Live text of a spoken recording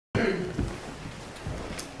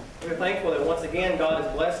We're thankful that once again God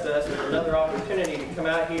has blessed us with another opportunity to come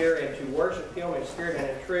out here and to worship Him in spirit and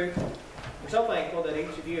in truth. We're so thankful that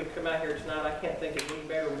each of you have come out here tonight. I can't think of any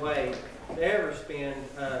better way to ever spend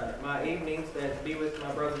my evenings than to be with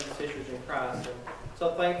my brothers and sisters in Christ. And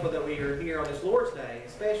so thankful that we are here on this Lord's Day,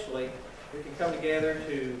 especially. We can come together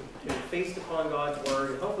to feast upon God's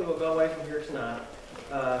Word. And hopefully we'll go away from here tonight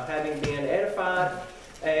having been edified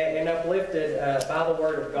and uplifted by the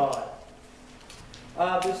Word of God.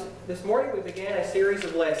 This morning we began a series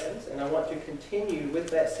of lessons, and I want to continue with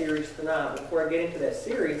that series tonight. Before I get into that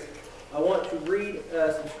series, I want to read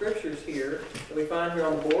some scriptures here that we find here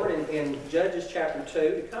on the board in Judges chapter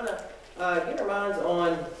 2 to kind of get our minds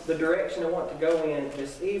on the direction I want to go in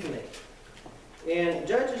this evening. In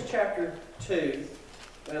Judges chapter 2,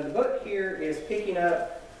 the book here is picking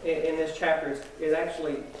up in this chapter. It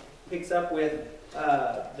actually picks up with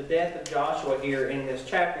the death of Joshua here in this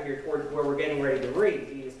chapter here toward where we're getting ready to read.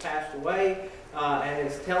 He has passed away, and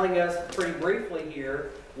it's telling us pretty briefly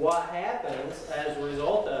here what happens as a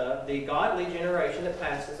result of the godly generation that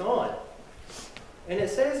passes on. And it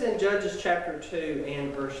says in Judges chapter 2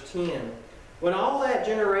 and verse 10, "When all that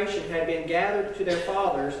generation had been gathered to their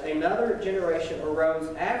fathers, another generation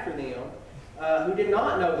arose after them, who did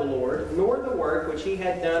not know the Lord, nor the work which He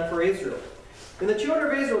had done for Israel. And the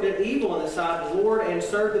children of Israel did evil in the sight of the Lord, and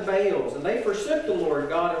served the Baals. And they forsook the Lord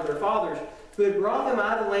God of their fathers, who had brought them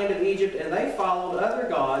out of the land of Egypt, and they followed other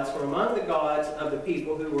gods from among the gods of the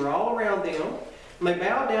people who were all around them. And they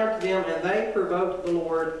bowed down to them, and they provoked the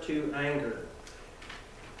Lord to anger."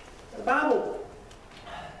 The Bible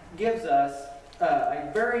gives us a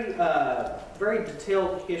very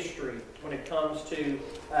detailed history when it comes to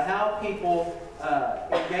how people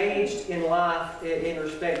engaged in life in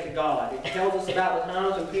respect to God. It tells us about the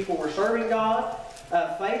times when people were serving God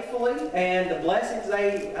faithfully and the blessings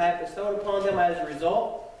they have bestowed upon them as a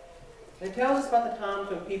result. It tells us about the times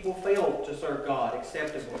when people failed to serve God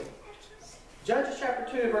acceptably. Judges chapter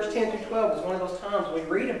 2, verse 10 through 12 is one of those times we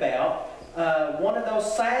read about, one of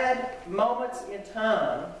those sad moments in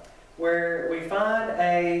time where we find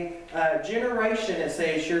a generation that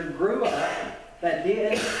says sure grew up that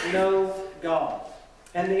didn't know God.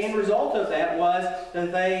 And the end result of that was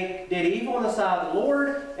that they did evil in the sight of the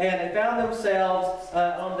Lord, and they found themselves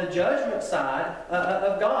on the judgment side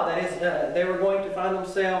of God. That is, they were going to find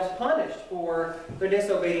themselves punished for their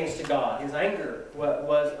disobedience to God. His anger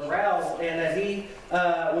was aroused, and as He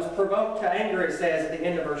was provoked to anger, it says at the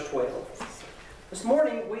end of verse 12. This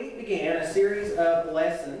morning we began a series of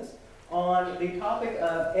lessons on the topic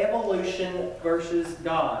of evolution versus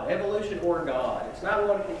God. Evolution or God. It's not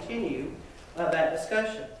going to continue that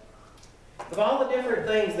discussion. Of all the different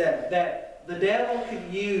things that the devil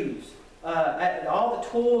could use, all the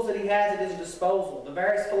tools that he has at his disposal, the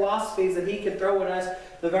various philosophies that he could throw at us,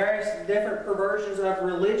 the various different perversions of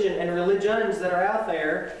religion and religions that are out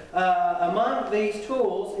there, among these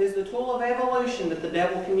tools is the tool of evolution that the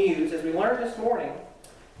devil can use, as we learned this morning,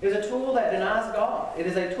 is a tool that denies God. It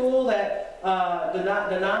is a tool that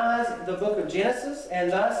denies the book of Genesis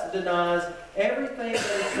and thus denies everything that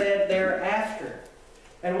is said thereafter.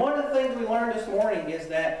 And one of the things we learned this morning is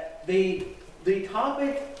that the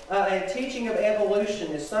topic and teaching of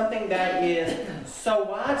evolution is something that is so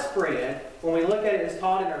widespread. When we look at it, it's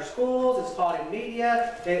taught in our schools, it's taught in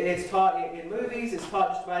media, it's taught in movies, it's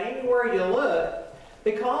taught just about anywhere you look.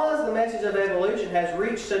 Because the message of evolution has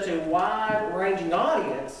reached such a wide-ranging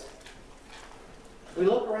audience, we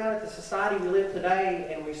look around at the society we live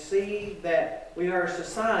today and we see that we are a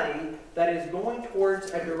society that is going towards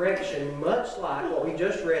a direction much like what we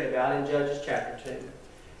just read about in Judges chapter 2.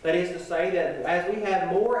 That is to say that as we have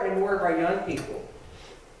more and more of our young people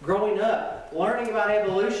growing up, learning about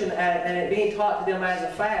evolution and it being taught to them as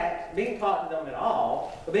a fact, being taught to them at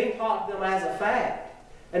all, but being taught to them as a fact,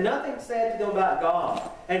 and nothing said to them about God,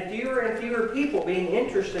 and fewer people being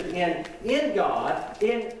interested in God,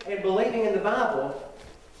 and believing in the Bible,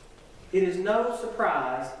 it is no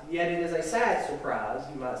surprise, yet it is a sad surprise,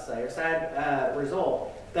 you might say, a sad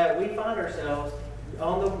result, that we find ourselves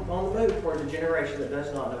on the move towards a generation that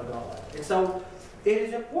does not know God. And so it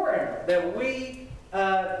is important that we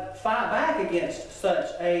fight back against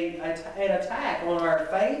such an attack on our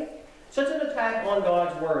faith, such an attack on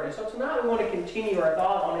God's Word. And so tonight we want to continue our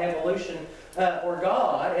thought on evolution or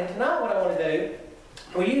God. And tonight what I want to do,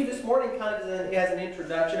 we used this morning kind of as an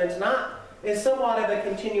introduction, and tonight is somewhat of a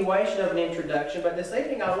continuation of an introduction. But this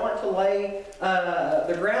evening I want to lay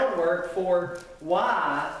the groundwork for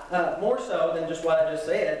why, more so than just what I just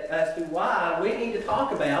said, as to why we need to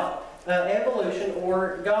talk about evolution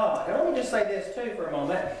or God. And let me just say this too for a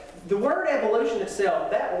moment. the word evolution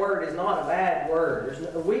itself, that word is not a bad word.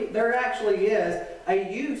 There actually is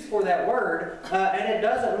a use for that word, and it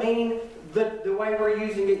doesn't mean the way we're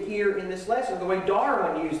using it here in this lesson, the way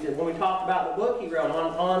Darwin used it when we talked about the book he wrote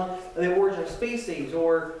on the origin of species,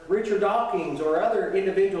 or Richard Dawkins, or other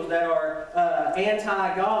individuals that are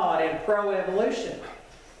anti-God and pro-evolution.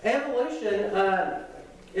 Evolution,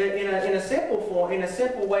 in a simple form, in a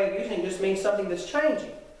simple way of using it, just means something that's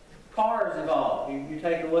changing. Cars evolve. You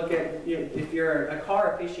take a look at, if you're a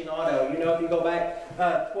car aficionado, if you go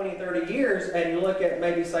back 20, 30 years and you look at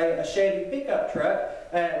maybe, say, a Chevy pickup truck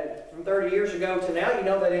from 30 years ago to now, you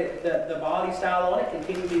know that the body style on it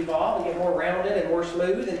continues to evolve and get more rounded and more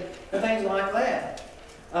smooth and things like that.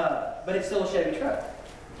 But it's still a Chevy truck.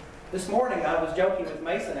 This morning I was joking with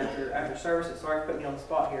Mason after services. Sorry for putting you on the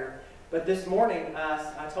spot here. But this morning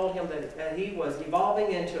I told him that he was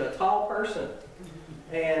evolving into a tall person.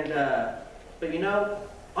 But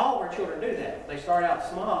all of our children do that. They start out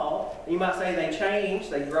small. You might say they change,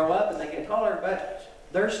 they grow up and they get taller, but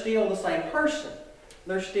they're still the same person.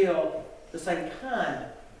 They're still the same kind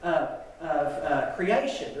of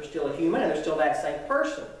creation. They're still a human and they're still that same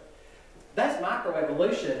person. That's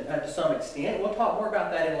microevolution to some extent. We'll talk more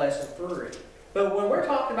about that in lesson 3. But when we're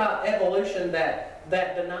talking about evolution that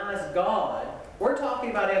denies God, we're talking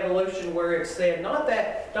about evolution where it's said not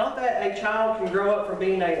that a child can grow up from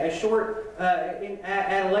being a short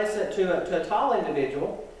adolescent to a tall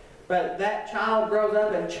individual, but that child grows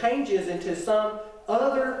up and changes into some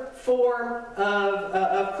other form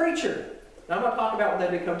of creature. Now, I'm not talking about when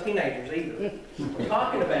they become teenagers either. We're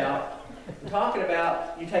talking about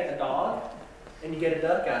you take a dog and you get a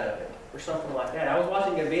duck out of it, or something like that. I was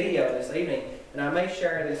watching a video this evening, and I may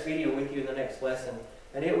share this video with you in the next lesson.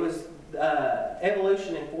 And it was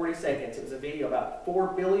evolution in 40 seconds. It was a video about 4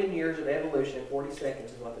 billion years of evolution in 40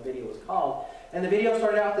 seconds is what the video was called. And the video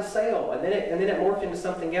started out with a sail, and then it morphed into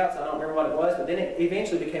something else. I don't remember what it was, but then it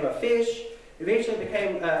eventually became a fish. Eventually it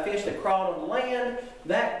became a fish that crawled on the land.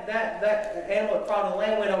 That animal that crawled on the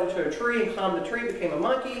land went over to a tree and climbed the tree, became a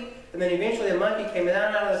monkey. And then eventually the monkey came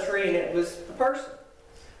down out of the tree and it was a person.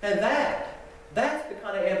 And that's the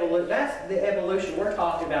kind of that's the evolution we're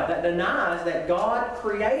talking about, that denies that God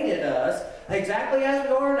created us exactly as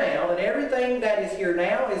we are now, that everything that is here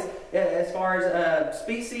now is, as far as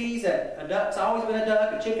species, a duck's always been a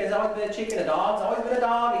duck, a chicken has always been a chicken, a dog's always been a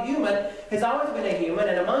dog, a human has always been a human,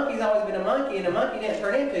 and a monkey's always been a monkey, and a monkey didn't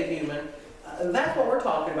turn into a human. That's what we're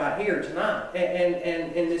talking about here tonight and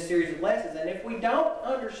in this series of lessons. And if we don't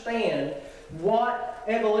understand what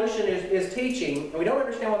evolution is teaching, and we don't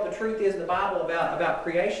understand what the truth is in the Bible about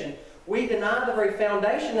creation, we deny the very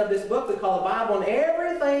foundation of this book we call the Bible, and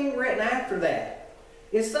everything written after that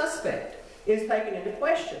is suspect, is taken into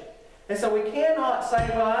question. And so we cannot say,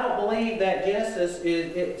 well, I don't believe that Genesis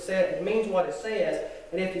it means what it says.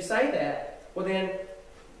 And if you say that, well then,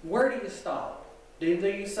 where do you stop? Do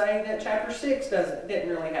you say that chapter 6 didn't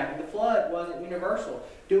really happen? The flood wasn't universal.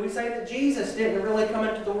 Do we say that Jesus didn't really come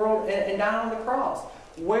into the world and die on the cross?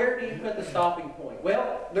 Where do you put the stopping point?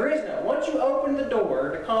 Well, there is none. Once you open the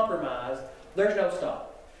door to compromise, there's no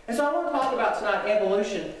stop. And so I want to talk about tonight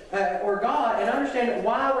evolution or God and understand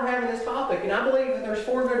why we're having this topic. And I believe that there's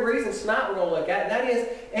 4 good reasons tonight we're going to look at. And that is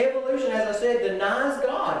evolution, as I said, denies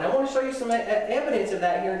God. And I want to show you some evidence of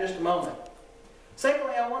that here in just a moment.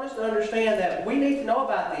 Secondly, I want us to understand that we need to know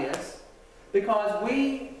about this because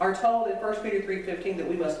we are told in 1 Peter 3:15 that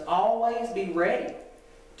we must always be ready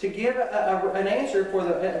to give an answer for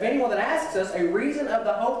of anyone that asks us a reason of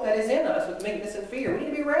the hope that is in us with meekness and fear. We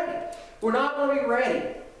need to be ready. We're not going to be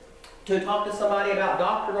ready to talk to somebody about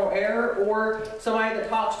doctrinal error or somebody that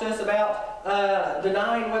talks to us about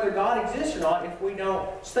denying whether God exists or not if we don't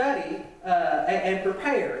study and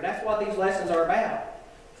prepare. That's what these lessons are about.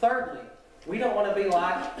 Thirdly, we don't want to be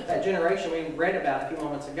like that generation we read about a few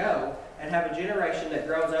moments ago and have a generation that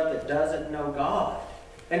grows up that doesn't know God.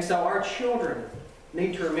 And so our children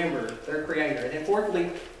need to remember their Creator. And then fourthly,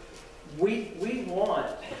 we want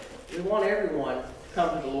everyone to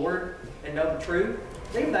come to the Lord and know the truth.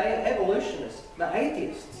 Even the evolutionists, the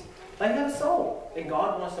atheists, they have a soul, and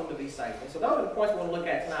God wants them to be saved. And so those are the points we want to look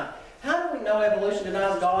at tonight. How do we know evolution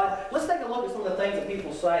denies God? Let's take a look at some of the things that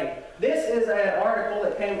people say. This is an article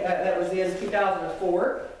that was in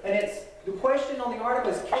 2004, and the question on the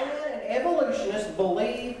article is, can an evolutionist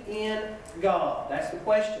believe in God? That's the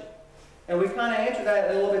question. And we've kind of answered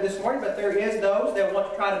that a little bit this morning, but there is those that want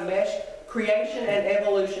to try to mesh creation and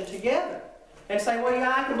evolution together and say, well,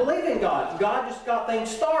 yeah, I can believe in God. God just got things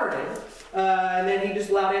started, and then He just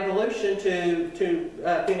allowed evolution to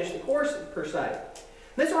finish the course, per se.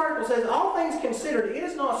 This article says, all things considered, it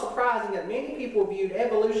is not surprising that many people viewed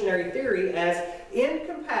evolutionary theory as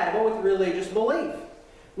incompatible with religious belief.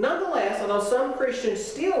 Nonetheless, although some Christians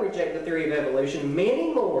still reject the theory of evolution,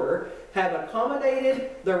 many more have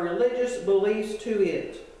accommodated their religious beliefs to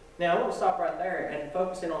it. Now, I want to stop right there and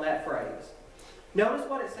focus in on that phrase. Notice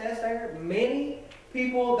what it says there. Many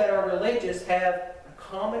people that are religious have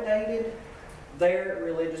accommodated their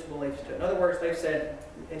religious beliefs to it. In other words, they've said,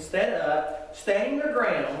 instead of standing their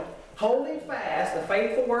ground, holding fast the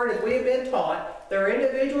faithful word as we have been taught, there are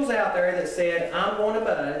individuals out there that said, I'm going to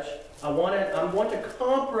budge, I'm going to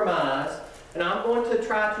compromise, and I'm going to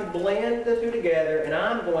try to blend the two together, and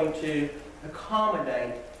I'm going to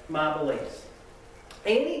accommodate my beliefs.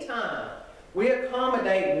 Anytime we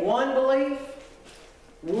accommodate one belief,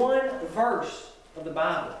 one verse of the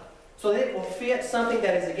Bible, so that it will fit something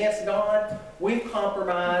that is against God, we've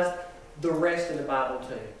compromised the rest of the Bible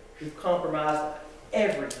too. We've compromised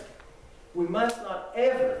everything. We must not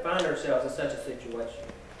ever find ourselves in such a situation.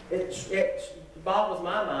 It boggles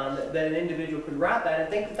my mind that an individual could write that and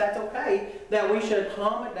think that that's okay, that we should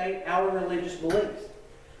accommodate our religious beliefs.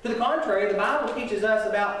 To the contrary, the Bible teaches us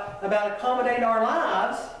about accommodating our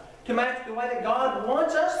lives to match the way that God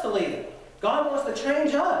wants us to live. God wants to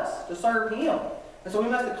change us to serve Him. And so we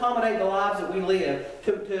must accommodate the lives that we live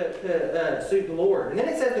to suit the Lord. And then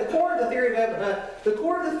it says the core of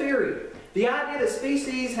the theory, the idea that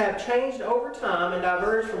species have changed over time and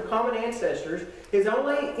diverged from common ancestors, is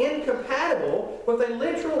only incompatible with a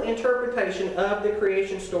literal interpretation of the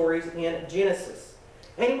creation stories in Genesis.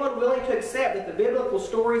 Anyone willing to accept that the biblical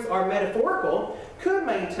stories are metaphorical could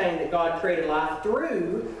maintain that God created life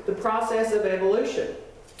through the process of evolution.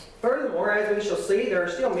 Furthermore, as we shall see, there are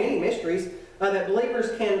still many mysteries that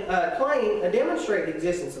believers can claim demonstrate the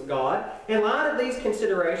existence of God. In light of these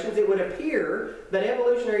considerations, it would appear that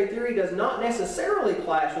evolutionary theory does not necessarily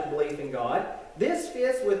clash with belief in God. This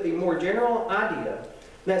fits with the more general idea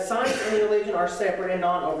that science and religion are separate and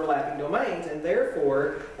non-overlapping domains, and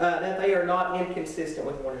therefore that they are not inconsistent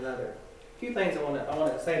with one another. A few things I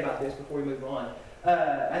want to say about this before we move on.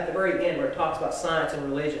 At the very end, where it talks about science and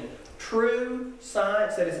religion, true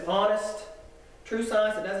science that is honest, true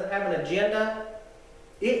science that doesn't have an agenda,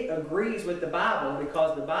 it agrees with the Bible,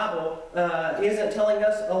 because the Bible isn't telling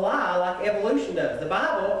us a lie like evolution does. The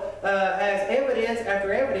Bible has evidence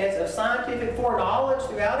after evidence of scientific foreknowledge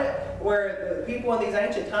throughout it, where the people in these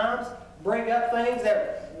ancient times bring up things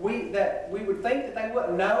that we would think that they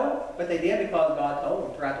wouldn't know, but they did because God told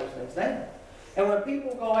them to write those things down. And when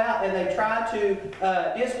people go out and they try to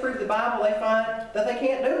disprove the Bible, they find that they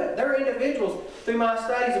can't do it. There are individuals, through my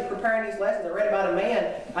studies of preparing these lessons, I read about a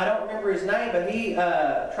man, I don't remember his name, but he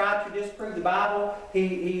tried to disprove the Bible.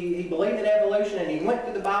 He believed in evolution, and he went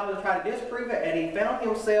through the Bible to try to disprove it, and he found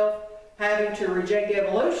himself having to reject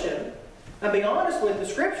evolution and be honest with the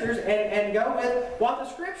Scriptures and go with what the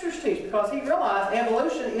Scriptures teach, because he realized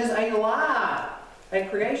evolution is a lie and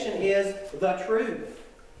creation is the truth.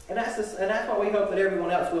 And that's what we hope that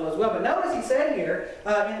everyone else will as well. But notice he said here,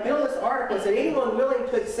 in the middle of this article, it said, anyone willing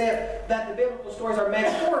to accept that the biblical stories are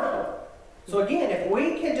metaphorical. So again, if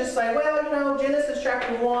we can just say, well, you know, Genesis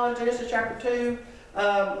chapter 1, Genesis chapter 2,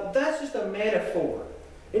 that's just a metaphor.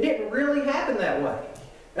 It didn't really happen that way.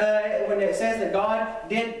 When it says that God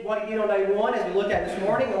did what He did on day 1, as we looked at this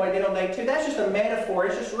morning, and what He did on day 2, that's just a metaphor.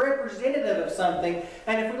 It's just representative of something.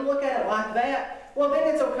 And if we look at it like that, well,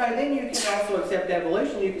 then it's okay. Then you can also accept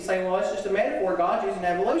evolution. You can say, well, it's just a metaphor. God's using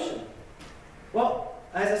evolution. Well,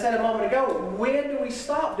 as I said a moment ago, when do we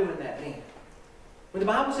stop doing that then? When the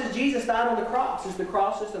Bible says Jesus died on the cross, is the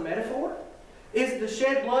cross just a metaphor? Is the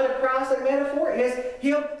shed blood of Christ a metaphor? Is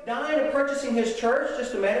Him dying and purchasing His church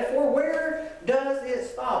just a metaphor? Where does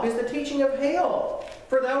it stop? Is the teaching of hell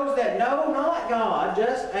for those that know not God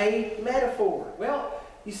just a metaphor? Well,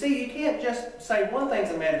 you see, you can't just say one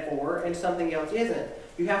thing's a metaphor and something else isn't.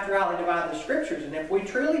 You have to rightly divide the Scriptures. And if we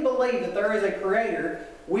truly believe that there is a Creator,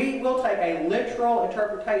 we will take a literal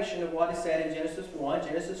interpretation of what is said in Genesis 1,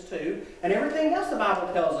 Genesis 2, and everything else the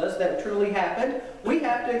Bible tells us that truly happened. We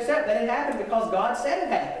have to accept that it happened because God said it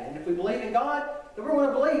happened. And if we believe in God, then we're going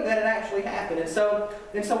to believe that it actually happened. And so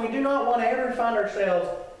we do not want to ever find ourselves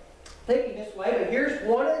thinking this way. But here's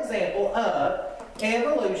one example of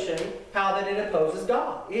evolution, how that it opposes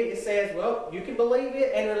God. It says, well, you can believe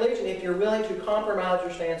it in religion if you're willing to compromise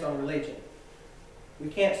your stance on religion. We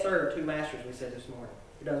can't serve two masters, we said this morning.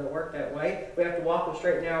 It doesn't work that way. We have to walk the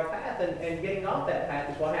straight and narrow path, and getting off that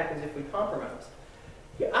path is what happens if we compromise.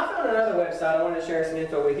 Yeah, I found another website I wanted to share some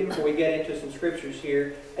info with you before we get into some scriptures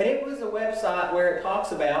here. And it was a website where it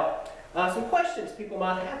talks about some questions people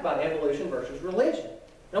might have about evolution versus religion.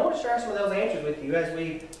 And I want to share some of those answers with you as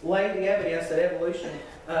we lay the evidence that evolution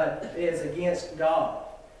is against God.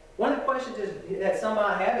 One of the questions that some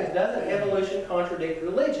might have is, doesn't evolution contradict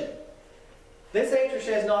religion? This answer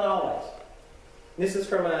says not always. This is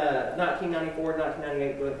from a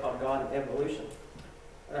 1994-1998 book called God and Evolution,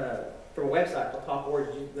 from a website called Top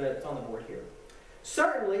Words that's on the board here.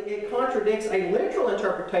 Certainly, it contradicts a literal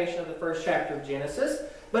interpretation of the first chapter of Genesis,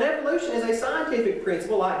 but evolution is a scientific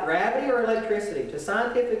principle like gravity or electricity. To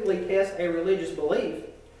scientifically test a religious belief,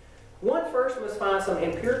 one first must find some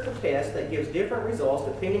empirical test that gives different results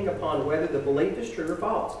depending upon whether the belief is true or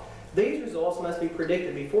false. These results must be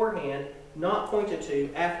predicted beforehand, not pointed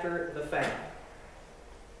to after the fact.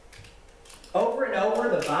 Over and over,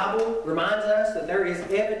 the Bible reminds us that there is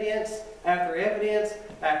evidence after evidence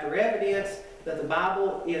after evidence that the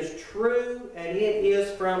Bible is true and it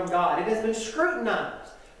is from God. It has been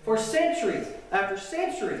scrutinized for centuries after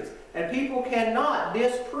centuries, and people cannot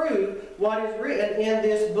disprove what is written in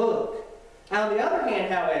this book. On the other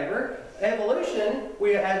hand, however, evolution,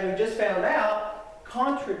 as we just found out,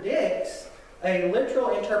 contradicts a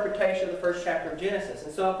literal interpretation of the first chapter of Genesis.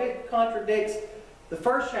 And so if it contradicts the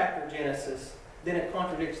first chapter of Genesis, then it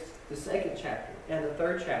contradicts the second chapter and the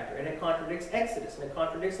third chapter, and it contradicts Exodus, and it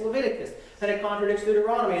contradicts Leviticus, and it contradicts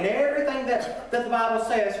Deuteronomy, and everything that the Bible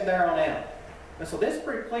says from there on out. And so this is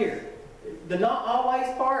pretty clear. The not always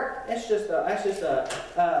part, that's just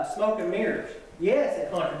smoke and mirrors. Yes,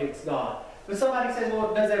 it contradicts God. But somebody says,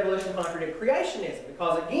 well, does evolution contradict creationism?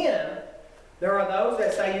 Because again, there are those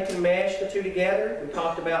that say you can mesh the two together. We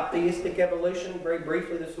talked about theistic evolution very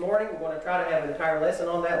briefly this morning. We're going to try to have an entire lesson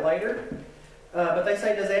on that later. But they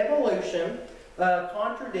say, does evolution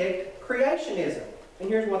contradict creationism? And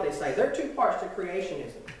here's what they say. There are two parts to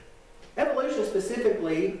creationism. Evolution,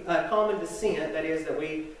 specifically common descent, that is, that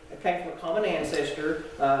we came from a common ancestor,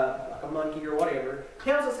 like a monkey or whatever,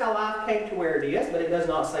 tells us how life came to where it is, but it does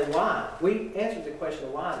not say why. We answered the question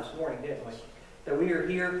of why this morning, didn't we? That we are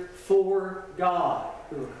here for God.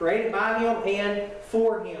 We were created by Him and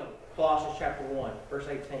for Him. Colossians chapter 1, verse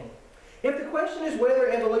 18. If the question is whether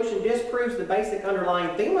evolution disproves the basic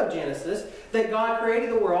underlying theme of Genesis, that God created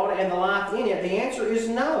the world and the life in it, the answer is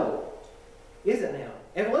no. Is it now?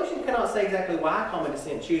 Evolution cannot say exactly why common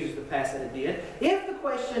descent chooses the path that it did. If the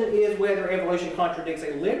question is whether evolution contradicts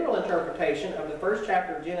a literal interpretation of the first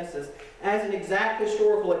chapter of Genesis as an exact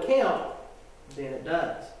historical account, then it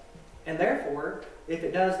does. And therefore, if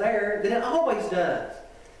it does there, then it always does.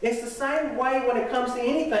 It's the same way when it comes to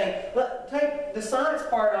anything. Take the science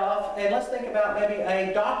part off and let's think about maybe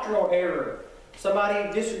a doctrinal error.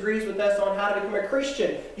 Somebody disagrees with us on how to become a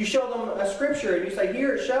Christian. You show them a scripture and you say,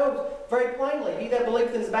 here it shows very plainly, he that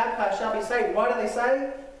believeth and is baptized shall be saved. Why do they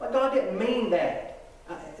say? Well, God didn't mean that.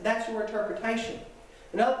 That's your interpretation.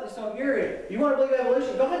 So here, you want to believe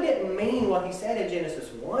evolution? God didn't mean what He said in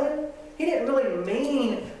Genesis 1. He didn't really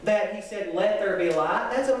mean that He said, let there be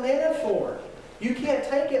light. That's a metaphor. You can't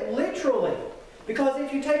take it literally. Because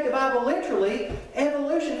if you take the Bible literally,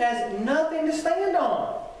 evolution has nothing to stand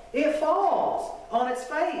on. It falls on its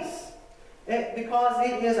face because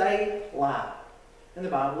it is a lie. And the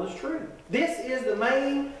Bible is true. This is the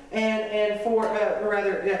main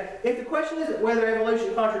if the question is whether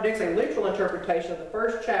evolution contradicts a literal interpretation of the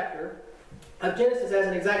first chapter of Genesis as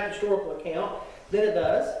an exact historical account, then it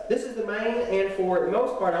does. This is the main and for the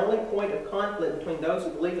most part only point of conflict between those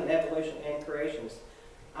who believe in evolution and creationists.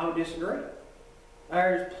 I would disagree.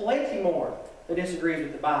 There's plenty more that disagrees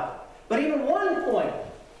with the Bible. But even one point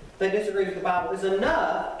that disagrees with the Bible is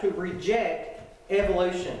enough to reject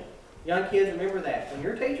evolution. Young kids, remember that. When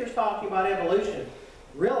your teachers talk to you about evolution,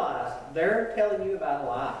 realize they're telling you about a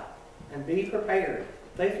lie. And be prepared.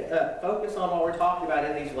 Focus on what we're talking about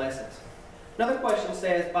in these lessons. Another question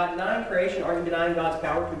says, by denying creation, are you denying God's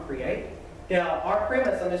power to create? Now, our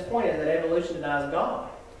premise on this point is that evolution denies God.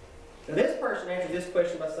 Now, this person answers this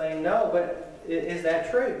question by saying no, but is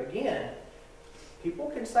that true? Again, people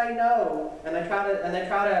can say no, and they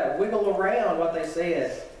try to wiggle around what they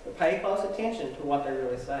said, but pay close attention to what they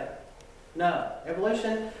really say. No,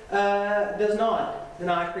 evolution does not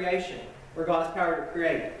deny creation or God's power to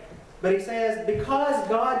create. But he says, because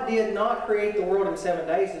God did not create the world in 7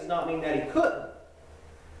 days does not mean that He couldn't.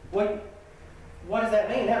 What does that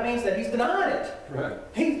mean? That means that He's denying it. Right.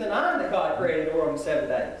 He's denying that God created the world in 7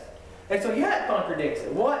 days. And so, yeah, it contradicts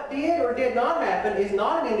it. What did or did not happen is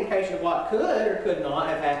not an indication of what could or could not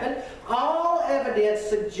have happened. All evidence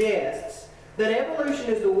suggests that evolution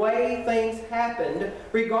is the way things happened.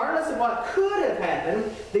 Regardless of what could have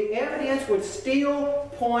happened, the evidence would still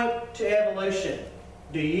point to evolution.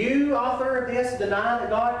 Do you, author of this, deny that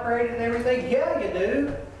God created everything? Yeah, you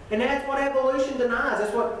do. And that's what evolution denies.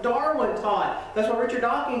 That's what Darwin taught. That's what Richard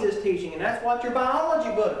Dawkins is teaching. And that's what your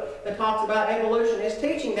biology book that talks about evolution is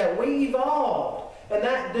teaching, that we evolved. And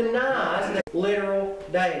that denies the literal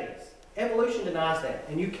days. Evolution denies that.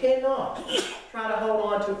 And you cannot try to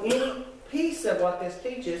hold on to any piece of what this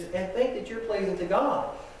teaches and think that you're pleasing to God.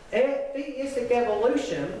 Theistic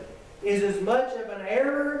evolution is as much of an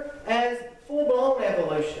error as full-blown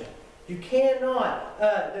evolution. You cannot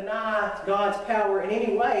deny God's power in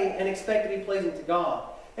any way and expect to be pleasing to God.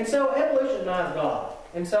 And so evolution denies God.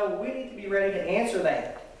 And so we need to be ready to answer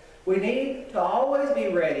that. We need to always be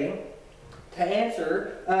ready to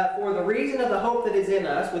answer for the reason of the hope that is in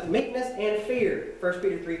us with meekness and fear. 1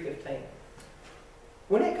 Peter 3:15.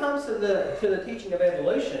 When it comes to the teaching of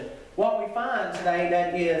evolution, what we find today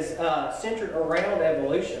that is centered around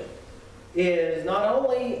evolution is not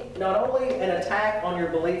only an attack on your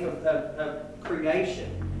belief of creation,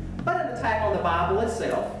 but an attack on the Bible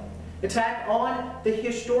itself, attack on the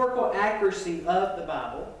historical accuracy of the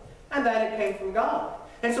Bible, and that it came from God.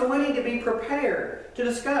 And so we need to be prepared to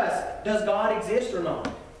discuss, does God exist or not?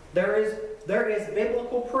 There is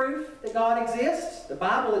biblical proof that God exists. The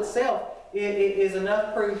Bible itself is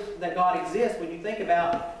enough proof that God exists when you think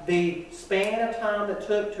about the span of time that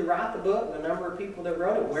took to write the book, the number of people that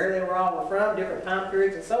wrote it, where they were from, different time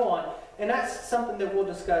periods, and so on. And that's something that we'll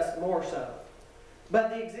discuss more so.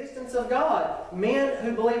 But the existence of God, men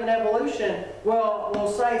who believe in evolution will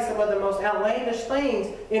say some of the most outlandish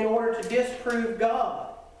things in order to disprove God.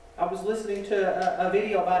 I was listening to a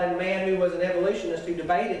video about a man who was an evolutionist who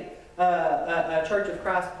debated a Church of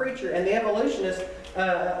Christ preacher, and the evolutionist,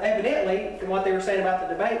 evidently, from what they were saying about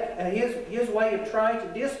the debate, his way of trying to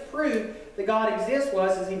disprove that God exists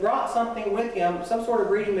was he brought something with him, some sort of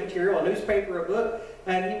reading material, a newspaper, a book,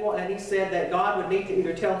 and he said that God would need to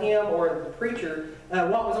either tell him or the preacher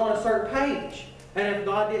what was on a certain page. And if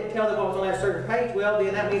God didn't tell them what was on that certain page, well,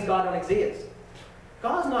 then that means God don't exist.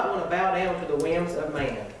 God's not going to bow down to the whims of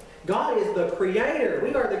man. God is the creator.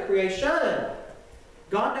 We are the creation.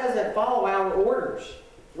 God doesn't follow our orders.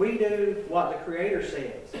 We do what the Creator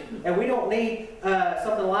says. And we don't need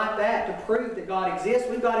something like that to prove that God exists.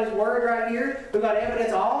 We've got His Word right here. We've got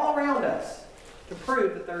evidence all around us to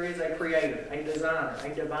prove that there is a Creator, a designer, a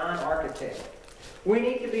divine architect. We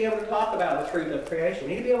need to be able to talk about the truth of creation.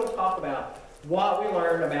 We need to be able to talk about what we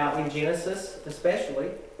learned about in Genesis,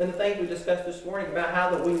 especially, and the things we discussed this morning about how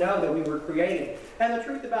that we know that we were created, and the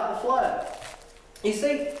truth about the flood. You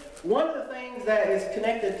see, one of the things that is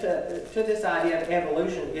connected to this idea of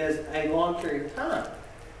evolution is a long period of time.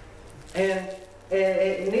 And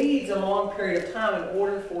it needs a long period of time in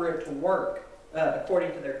order for it to work,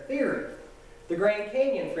 according to their theory. The Grand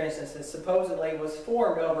Canyon, for instance, that supposedly was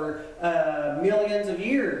formed over millions of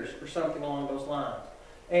years or something along those lines.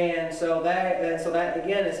 And so that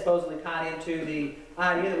again is supposedly tied into the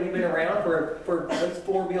idea that we've been around for at least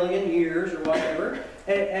 4 billion years or whatever.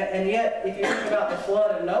 And yet, if you think about the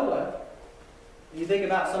flood of Noah, you think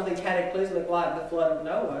about something cataclysmic like the flood of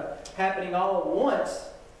Noah happening all at once,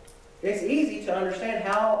 it's easy to understand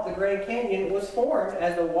how the Grand Canyon was formed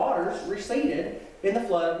as the waters receded in the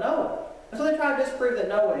flood of Noah. And so they try to disprove that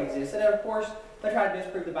Noah exists. And of course, they try to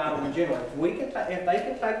disprove the Bible in general. If they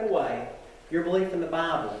can take away your belief in the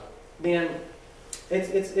Bible, then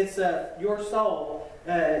it's your soul.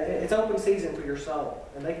 It's open season for your soul,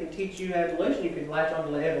 and they can teach you evolution. You can latch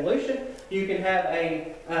on to evolution. You can have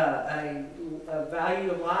a value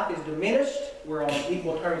of life is diminished. We're on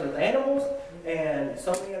equal terms with animals, and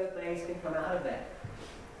so many other things can come out of that.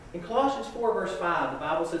 In Colossians 4, verse 5, the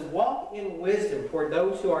Bible says, "Walk in wisdom toward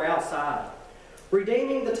those who are outside,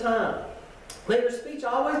 redeeming the time. Let your speech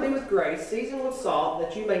always be with grace, seasoned with salt,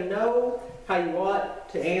 that you may know how you ought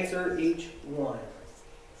to answer each one."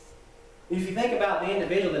 If you think about the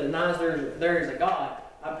individual that denies there is a God,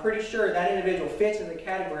 I'm pretty sure that individual fits in the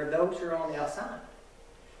category of those who are on the outside.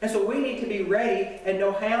 And so we need to be ready and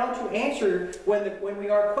know how to answer when we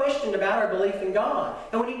are questioned about our belief in God.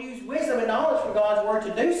 And we need to use wisdom and knowledge from God's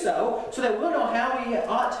Word to do so that we'll know how we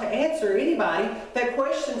ought to answer anybody that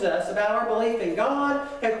questions us about our belief in God,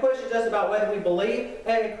 and questions us about whether we believe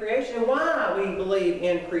in creation and why we believe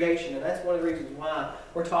in creation. And that's one of the reasons why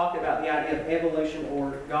we're talking about the idea of evolution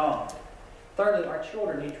or God. Thirdly, our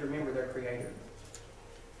children need to remember their Creator.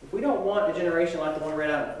 If we don't want a generation like the one read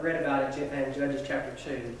about in Judges chapter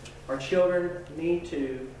 2, our children need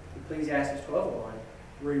to, Ecclesiastes 12:1,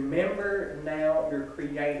 remember now your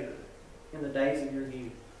Creator in the days of your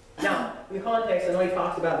youth. Now, in the context, I know he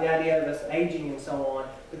talks about the idea of us aging and so on,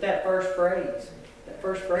 but that first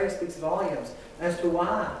phrase speaks volumes as to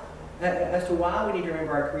why we need to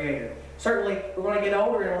remember our Creator. Certainly, we're going to get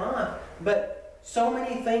older in life, but so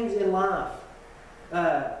many things in life,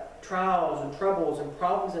 trials and troubles and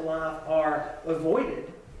problems in life are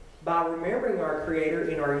avoided by remembering our Creator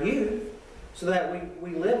in our youth, so that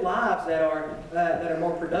we live lives that are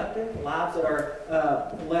more productive, lives that are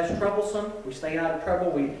less troublesome. We stay out of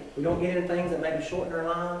trouble. We don't get into things that maybe shorten our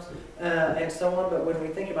lives, and so on. But when we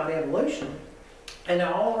think about evolution, and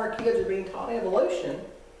now all of our kids are being taught evolution,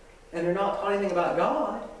 and they're not taught anything about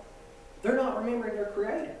God, they're not remembering their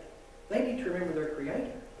Creator. They need to remember their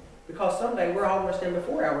Creator, because someday we're all going to stand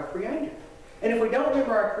before our Creator. And if we don't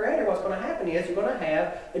remember our Creator, what's going to happen is you're going to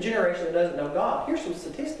have a generation that doesn't know God. Here's some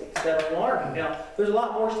statistics that are alarming. Now, there's a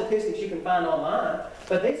lot more statistics you can find online,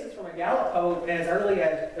 but this is from a Gallup poll as early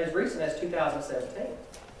as recent as 2017.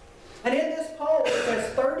 And in this poll, it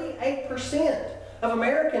says 38% of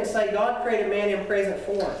Americans say God created man in present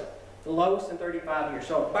form, the lowest in 35 years.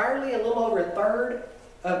 So barely a little over a third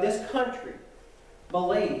of this country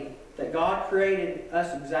believe that God created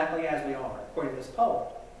us exactly as we are, according to this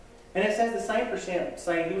poll. And it says the same percent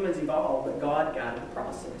say humans evolved, but God guided the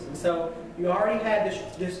process. And so you already had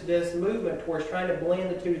this movement towards trying to blend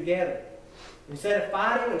the two together. Instead of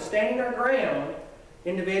fighting and standing our ground,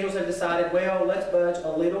 individuals have decided, well, let's budge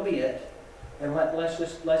a little bit, and let's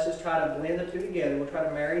just try to blend the two together. We'll try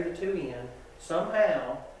to marry the two in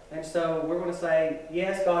somehow. And so we're going to say,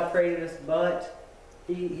 yes, God created us, but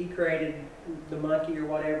He created the monkey or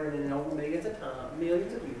whatever, and then over millions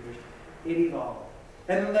of years, it evolved.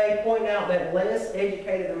 And then they point out that less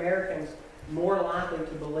educated Americans more likely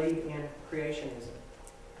to believe in creationism.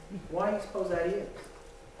 Why do you suppose that is?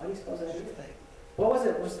 Why do you suppose that is? What was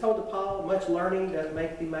it was told to Paul? Much learning does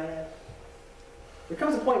make thee mad. There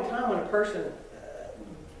comes a point in time when a person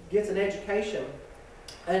gets an education,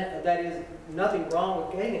 and that is nothing wrong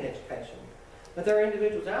with getting an education. But there are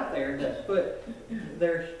individuals out there that put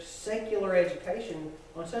their secular education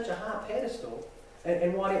on such a high pedestal,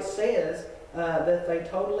 and what it says, that they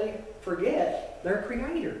totally forget their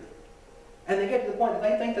Creator. And they get to the point that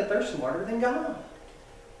they think that they're smarter than God.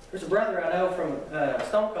 There's a brother I know from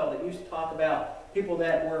Stone Cold that used to talk about people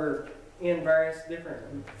that were in various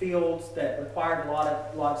different fields that required a lot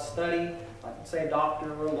of study, like say a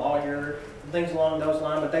doctor or a lawyer, and things along those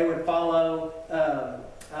lines, but they would follow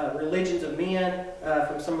religions of men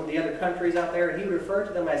from some of the other countries out there, and he referred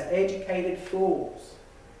to them as educated fools.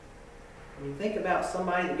 When you think about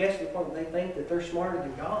somebody that gets to the point that they think that they're smarter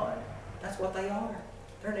than God, that's what they are.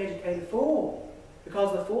 They're an educated fool.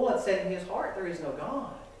 Because the fool had said in his heart, there is no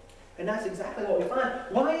God. And that's exactly what we find.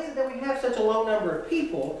 Why is it that we have such a low number of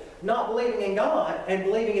people not believing in God and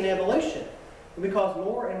believing in evolution? Because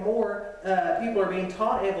more and more people are being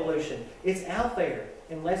taught evolution. It's out there,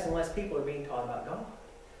 and less people are being taught about God.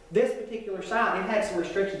 This particular site, it had some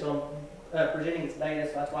restrictions on presenting its data,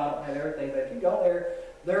 so that's why I don't have everything. But if you go there,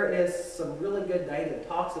 there is some really good data that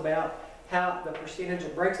talks about how the percentage,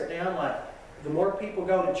 it breaks it down like the more people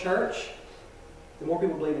go to church, the more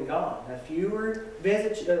people believe in God. The fewer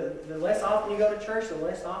visits, the less often you go to church, the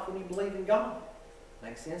less often you believe in God.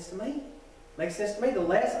 Makes sense to me. Makes sense to me. The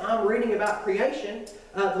less I'm reading about creation,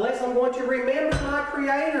 the less I'm going to remember my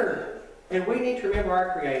Creator. And we need to remember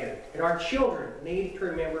our Creator. And our children need to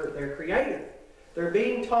remember their Creator. They're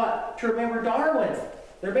being taught to remember Darwin.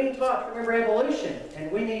 They're being taught to remember evolution.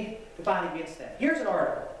 And we need to fight against that. Here's an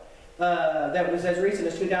article that was as recent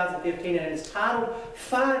as 2015, and it's titled,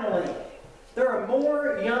 Finally, there are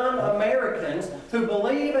more young Americans who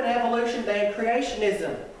believe in evolution than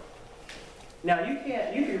creationism. Now, you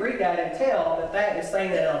can read that and tell that that is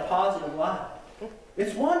saying that in a positive light.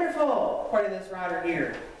 It's wonderful, according to this writer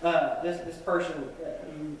here, this person,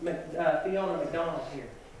 Fiona McDonald here.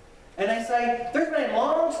 And they say, there's been a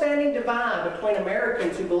long-standing divide between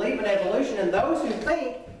Americans who believe in evolution and those who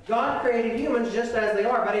think God created humans just as they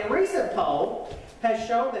are. But a recent poll has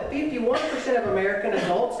shown that 51% of American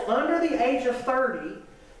adults under the age of 30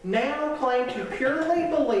 now claim to purely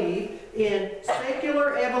believe in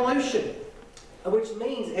secular evolution, which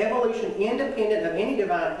means evolution independent of any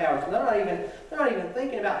divine powers. They're not even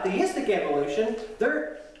thinking about theistic evolution.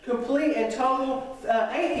 They're complete and total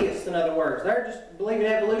atheists, in other words. They're just believing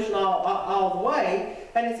evolution all the way.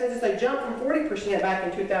 And it says they jumped from 40% back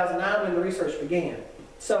in 2009 when the research began.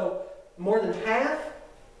 So more than half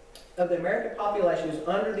of the American population is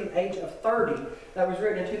under the age of 30. That was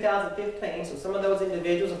written in 2015. So some of those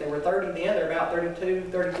individuals, if they were 30 then, they're about 32,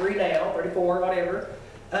 33 now, 34, whatever.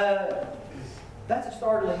 That's a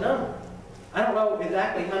startling number. I don't know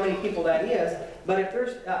exactly how many people that is, but if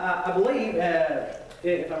there's, I believe,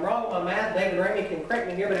 if I'm wrong with my math, David Ramey can correct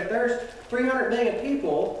me here, but if there's 300 million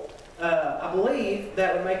people, I believe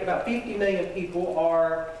that would make about 50 million people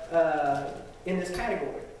are in this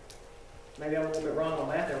category. Maybe I'm a little bit wrong on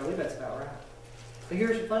that there. I believe that's about right. But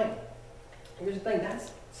here's the thing. Here's the thing.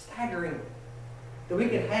 That's staggering. That we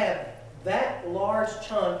could have that large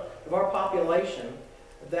chunk of our population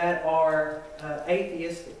that are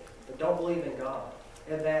atheistic, that don't believe in God,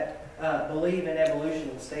 and that believe in evolution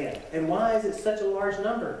instead. And why is it such a large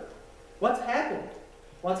number? What's happened?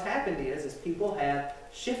 What's happened is people have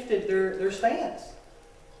shifted their stance.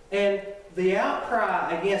 And the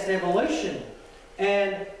outcry against evolution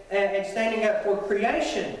and standing up for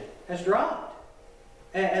creation has dropped.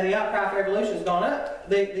 And the outcry for evolution has gone up.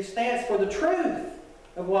 The stance for the truth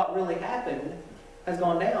of what really happened has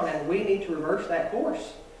gone down, and we need to reverse that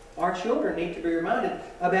course. Our children need to be reminded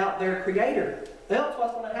about their Creator. Else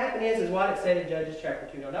what's going to happen is what it said in Judges chapter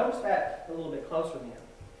 2. Now notice that a little bit closer then.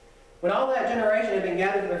 When all that generation had been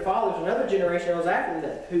gathered to their fathers, another generation arose after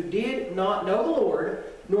them who did not know the Lord,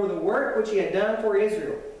 nor the work which He had done for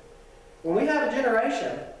Israel. When we have a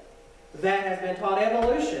generation that has been taught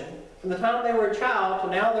evolution from the time they were a child to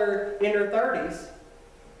now they're in their 30s,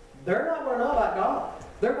 they're not going to know about God.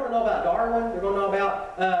 They're going to know about Darwin. They're going to know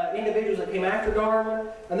about individuals that came after Darwin.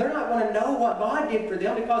 And they're not going to know what God did for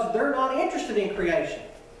them because they're not interested in creation.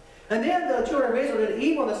 And then the children of Israel did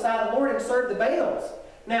evil in the sight of the Lord and served the Baals.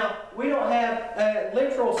 Now, we don't have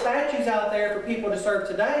literal statues out there for people to serve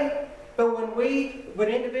today. But when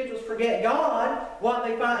individuals forget God, what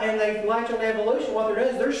they find, and they latch on to evolution, what they're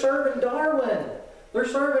doing is they're serving Darwin. They're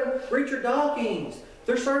serving Richard Dawkins.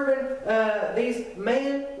 They're serving these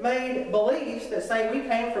man-made beliefs that say we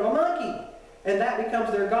came from a monkey. And that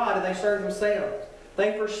becomes their God, and they serve themselves.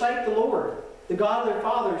 They forsake the Lord, the God of their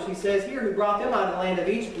fathers, He says here, who brought them out of the land of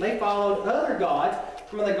Egypt. And they followed other gods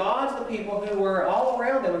from the gods of the people who were all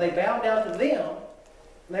around them, and they bowed down to them,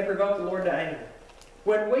 and they provoked the Lord to anger.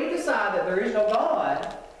 When we decide that there is no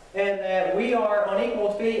God, and that we are on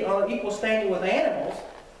equal standing with animals,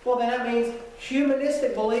 well, then that means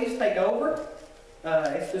humanistic beliefs take over.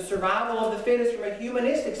 It's the survival of the fittest from a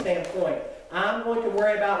humanistic standpoint. I'm going to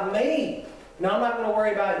worry about me. Now, I'm not going to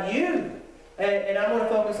worry about you. And I'm going to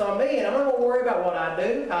focus on me. And I'm not going to worry about what I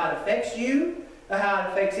do, how it affects you, how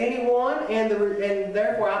it affects anyone. And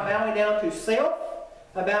therefore, I'm bowing down to self.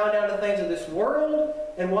 I'm bowing down to things of this world.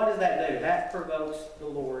 And what does that do? That provokes the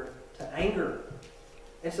Lord to anger.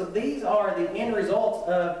 And so these are the end results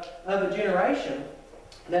of a generation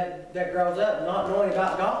that grows up not knowing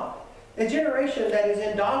about God. A generation that is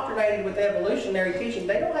indoctrinated with evolutionary teaching,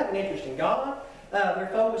 they don't have an interest in God. Their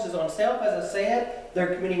focus is on self, as I said.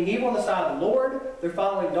 They're committing evil on the side of the Lord. They're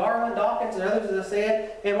following Darwin, Dawkins, and others, as I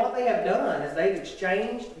said. And what they have done is they've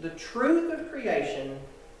exchanged the truth of creation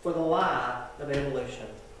for the lie of evolution.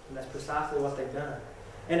 And that's precisely what they've done.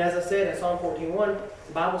 And as I said in Psalm 14:1,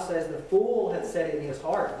 the Bible says, the fool hath said in his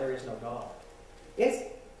heart, there is no God. It's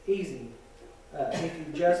easy. If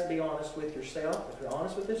you just be honest with yourself, if you're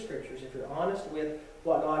honest with the Scriptures, if you're honest with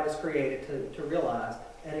what God has created, to realize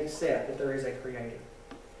and accept that there is a Creator.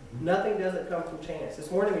 Nothing doesn't come from chance. This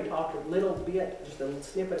morning we talked a little bit, just a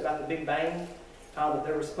snippet about the Big Bang, how that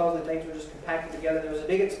there were supposedly things were just compacted together. There was a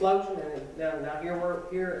big explosion, and now here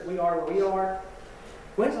we are where we are.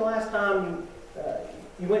 When's the last time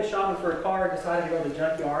you went shopping for a car and decided to go to the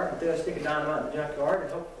junkyard and throw a stick of dynamite in the junkyard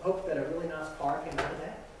and hope that a really nice car came out of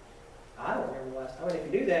that? I don't remember the last time. And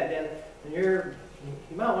if you do that, then you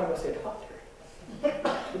might want to go see a doctor.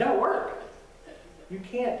 It don't work. You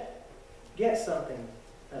can't get something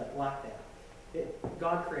like that.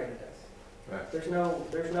 God created us. Right.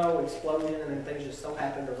 There's no explosion and then things just so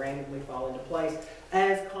happen to randomly fall into place.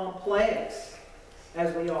 As complex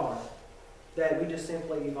as we are, that we just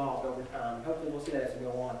simply evolved over time. Hopefully we'll see that as we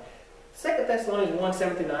go on. 2 Thessalonians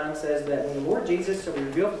 1:7-9 says that when the Lord Jesus shall be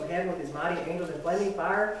revealed from heaven with His mighty angels in flaming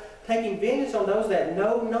fire, taking vengeance on those that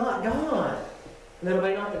know not God, and that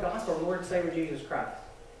obey not the gospel of the Lord and Savior Jesus Christ.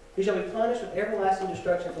 He shall be punished with everlasting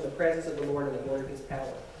destruction from the presence of the Lord and the glory of His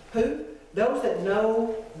power. Who? Those that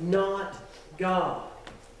know not God.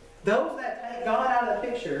 Those that take God out of the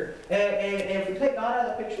picture, and if we take God out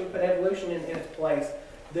of the picture and put evolution in its place,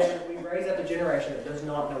 then we raise up a generation that does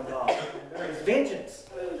not know God. And there is vengeance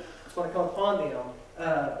that's going to come upon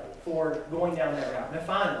them for going down that route. Now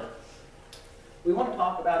finally, we want to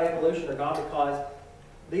talk about evolution or God because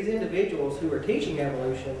these individuals who are teaching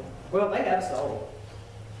evolution, well, they have soul.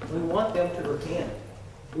 We want them to repent.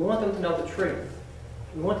 We want them to know the truth.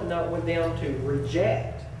 We want them to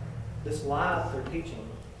reject this lie that they're teaching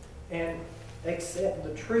and accept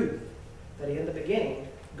the truth that in the beginning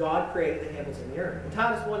God created the heavens and the earth. In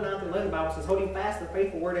Titus 1:9-11, the Bible says, holding fast the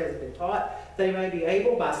faithful word as has been taught, they may be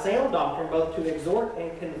able by sound doctrine both to exhort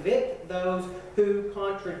and convict those who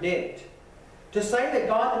contradict. To say that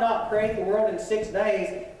God did not create the world in 6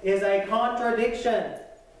 days is a contradiction.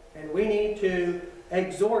 And we need to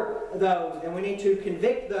exhort those, and we need to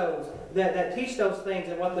convict those that teach those things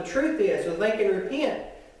and what the truth is, so they can repent.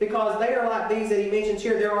 Because they are like these that he mentions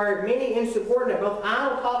here. There are many insubordinate, both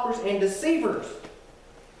idle talkers and deceivers.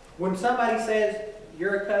 When somebody says,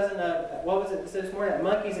 you're a cousin of, what was it that said this morning,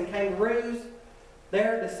 monkeys and kangaroos,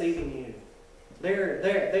 they're deceiving you.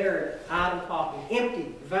 They're idle talking,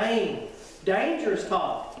 empty, vain, dangerous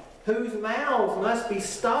talk, whose mouths must be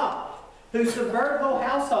stopped, who subvert whole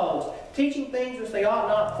households, teaching things which they ought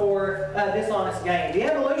not for dishonest gain. The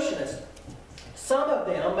evolutionists, some of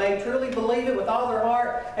them may truly believe it with all their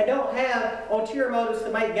heart and don't have ulterior motives to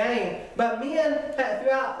make gain. But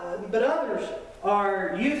but others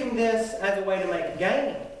are using this as a way to make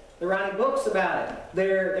gain. They're writing books about it.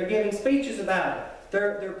 They're giving speeches about it.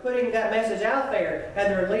 They're putting that message out there,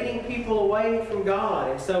 and they're leading people away from God.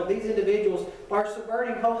 And so these individuals are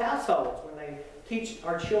subverting whole households when they teach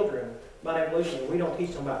our children about evolution. We don't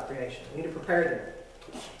teach them about creation. We need to prepare them.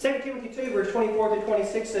 2 Timothy 2, verse 24 through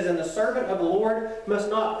 26 says, "And the servant of the Lord must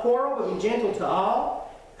not quarrel, but be gentle to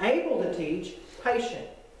all, able to teach, patient."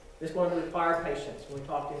 It's going to require patience when we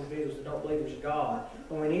talk to individuals that don't believe there's a God.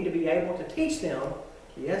 When we need to be able to teach them,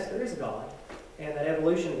 yes, there is a God, and that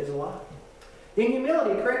evolution is a lie. In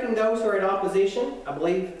humility, correcting those who are in opposition. I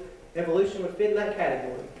believe evolution would fit in that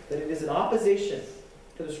category. That it is in opposition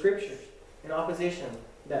to the Scriptures, in opposition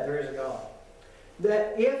that there is a God.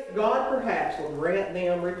 That if God perhaps will grant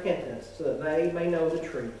them repentance so that they may know the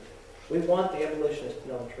truth. We want the evolutionists to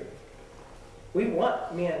know the truth. We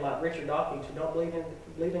want men like Richard Dawkins who don't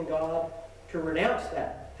believe in God to renounce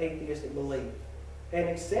that atheistic belief and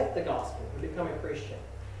accept the gospel and become a Christian.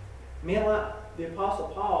 Men like the Apostle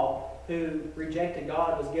Paul, who rejected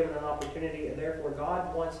God, was given an opportunity, and therefore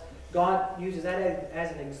God uses that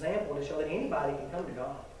as an example to show that anybody can come to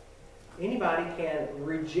God. Anybody can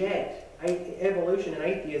reject evolution and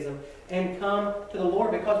atheism and come to the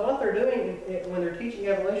Lord, because what they're doing when they're teaching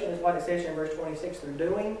evolution is what it says in verse 26. They're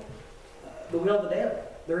doing the will of the devil.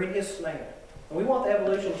 They're in his snare. And we want the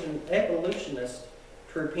evolutionists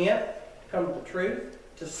to repent, come to the truth,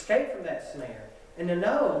 to escape from that snare, and to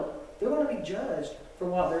know they're going to be judged for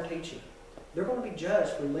what they're teaching. They're going to be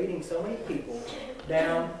judged for leading so many people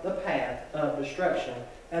down the path of destruction.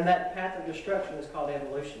 And that path of destruction is called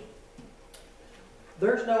evolution.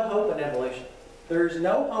 There's no hope in evolution. There's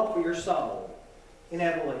no hope for your soul in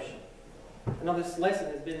evolution. I know this lesson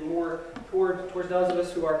has been more towards those of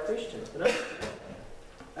us who are Christians. But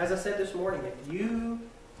as I said this morning,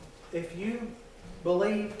 if you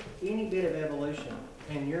believe any bit of evolution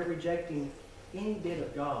and you're rejecting any bit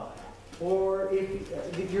of God, or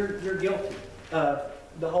if you're guilty of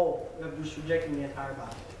just rejecting the entire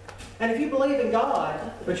Bible. And if you believe in God,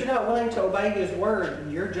 but you're not willing to obey His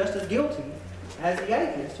Word, you're just as guilty as the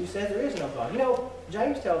atheist who says there is no God. You know,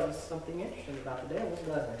 James tells us something interesting about the devils,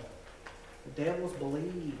 doesn't he? The devils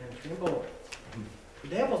believe and tremble. The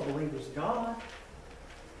devils believe there's God.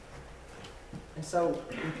 And so,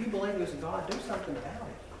 if you believe there's a God, do something about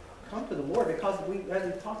it. Come to the Lord, because as we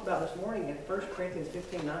talked about this morning in 1 Corinthians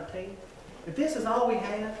 15:19, if this is all we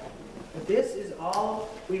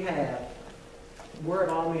have, we're at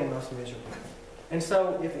all men most miserable. And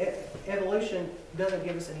so, if evolution doesn't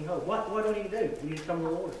give us any hope, what do we need to do? We need to come to the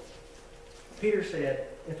Lord. Peter said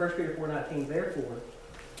in 1 Peter 4:19, "Therefore,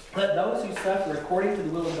 let those who suffer according to the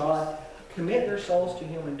will of God commit their souls to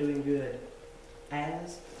Him in doing good,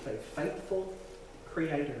 as a faithful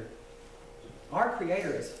Creator." Our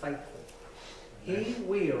Creator is faithful. He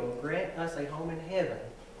will grant us a home in heaven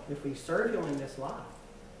if we serve Him in this life.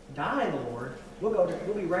 Die in the Lord.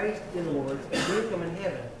 We'll be raised in the Lord and live Him in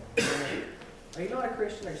heaven. Are you not a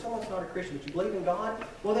Christian? Or someone's not a Christian, but you believe in God?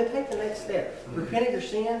 Well, then take the next step. Repent of your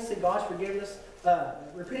sins, seek God's forgiveness.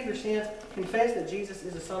 Repent of your sins, confess that Jesus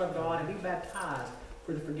is the Son of God, and be baptized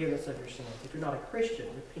for the forgiveness of your sins. If you're not a Christian,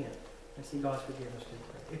 repent and seek God's forgiveness through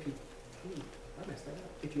prayer.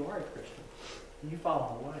 If you are a Christian, and you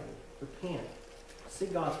fall away, repent.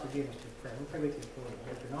 Seek God's forgiveness through prayer. We'll pray with you for you.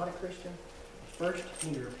 If you're not a Christian, first you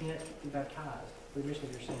need to repent, be baptized for the remission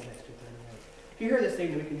of your sins, Acts 2:38. If you're here this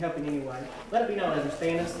evening, we can help in any way. Let it be known as we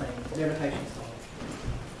stand and sing the invitation song.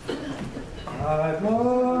 I've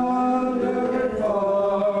wondered